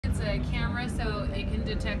a camera so it can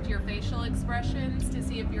detect your facial expressions to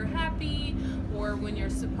see if you're happy or when you're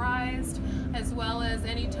surprised, as well as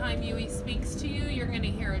anytime Yui speaks to you, you're going to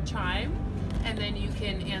hear a chime, and then you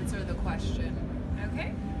can answer the question.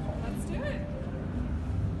 Okay, let's do it.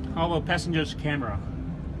 How about passenger's camera?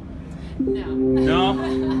 No. No?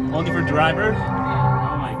 Only for driver?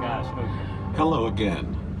 Oh my gosh. Okay. Hello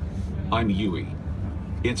again. I'm Yui.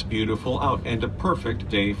 It's beautiful out and a perfect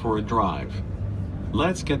day for a drive.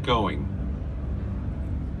 Let's get going.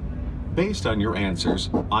 Based on your answers,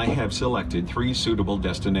 I have selected 3 suitable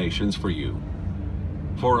destinations for you.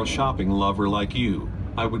 For a shopping lover like you,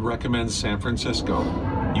 I would recommend San Francisco.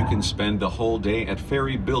 You can spend the whole day at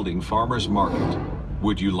Ferry Building Farmers Market.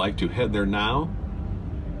 Would you like to head there now?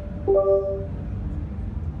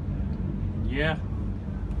 Yeah.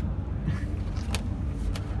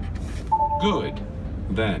 Good.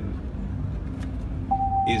 Then,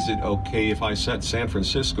 is it okay if I set San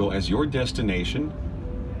Francisco as your destination?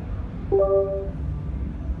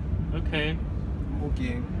 Okay.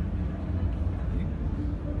 Okay.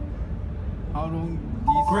 How long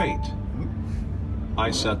this? Great.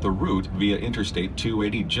 I set the route via Interstate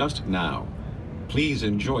 280 just now. Please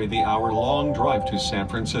enjoy the hour-long drive to San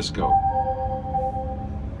Francisco.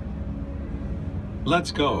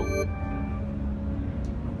 Let's go.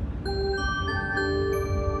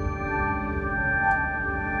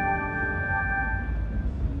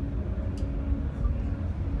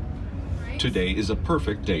 Today is a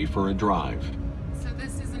perfect day for a drive. So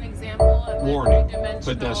this is an example of Warning, the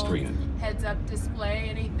three-dimensional pedestrian. heads-up display.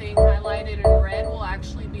 Anything highlighted in red will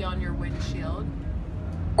actually be on your windshield.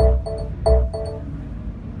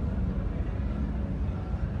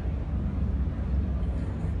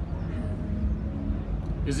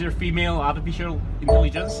 Is there female artificial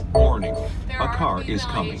intelligence? Warning, There a are car female is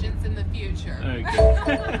coming. agents in the future. Okay.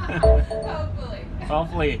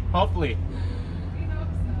 Hopefully. Hopefully. We hope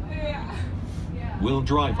so. Yeah. We'll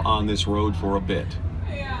drive on this road for a bit.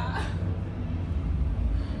 Yeah.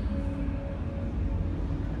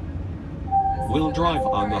 We'll drive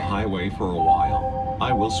on the highway for a while.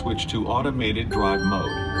 I will switch to automated drive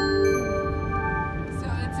mode. So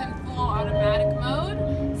it's in full automatic mode.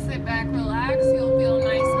 Sit back, relax. You'll feel a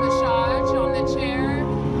nice massage on the chair.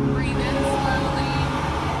 Breathe in slowly.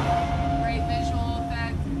 Great visual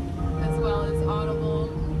effect as well as audible.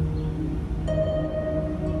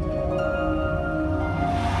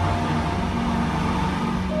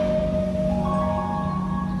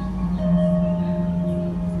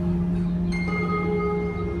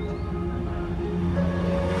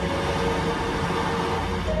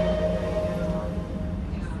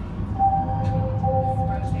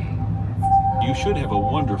 You should have a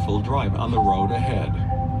wonderful drive on the road ahead.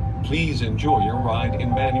 Please enjoy your ride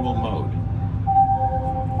in manual mode.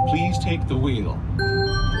 Please take the wheel. This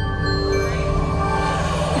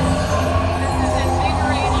is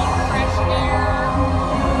invigorating, fresh air.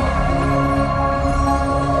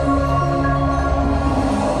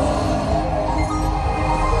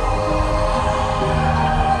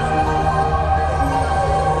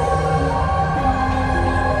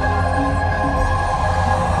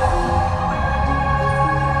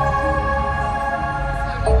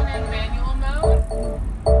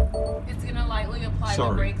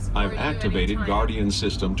 Sorry, I've activated Guardian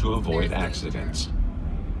system to avoid accidents.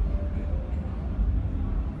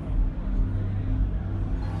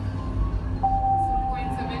 Some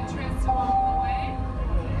points of interest along the way.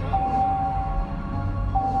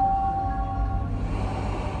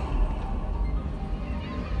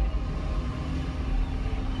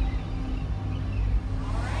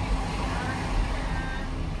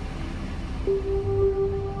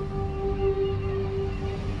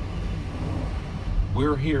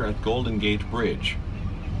 We're here at Golden Gate Bridge.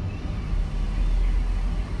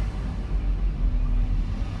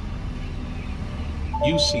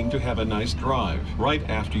 You seem to have a nice drive right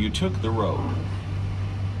after you took the road.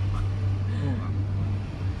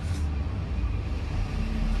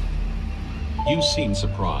 You seem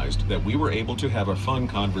surprised that we were able to have a fun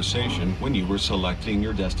conversation when you were selecting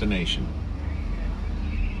your destination.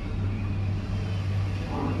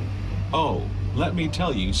 Oh, let me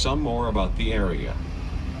tell you some more about the area.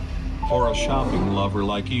 For a shopping lover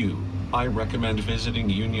like you, I recommend visiting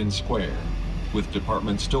Union Square. With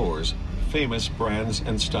department stores, famous brands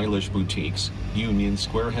and stylish boutiques, Union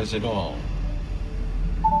Square has it all.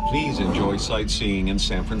 Please enjoy sightseeing in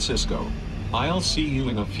San Francisco. I'll see you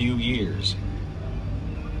in a few years.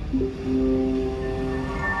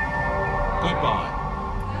 Goodbye.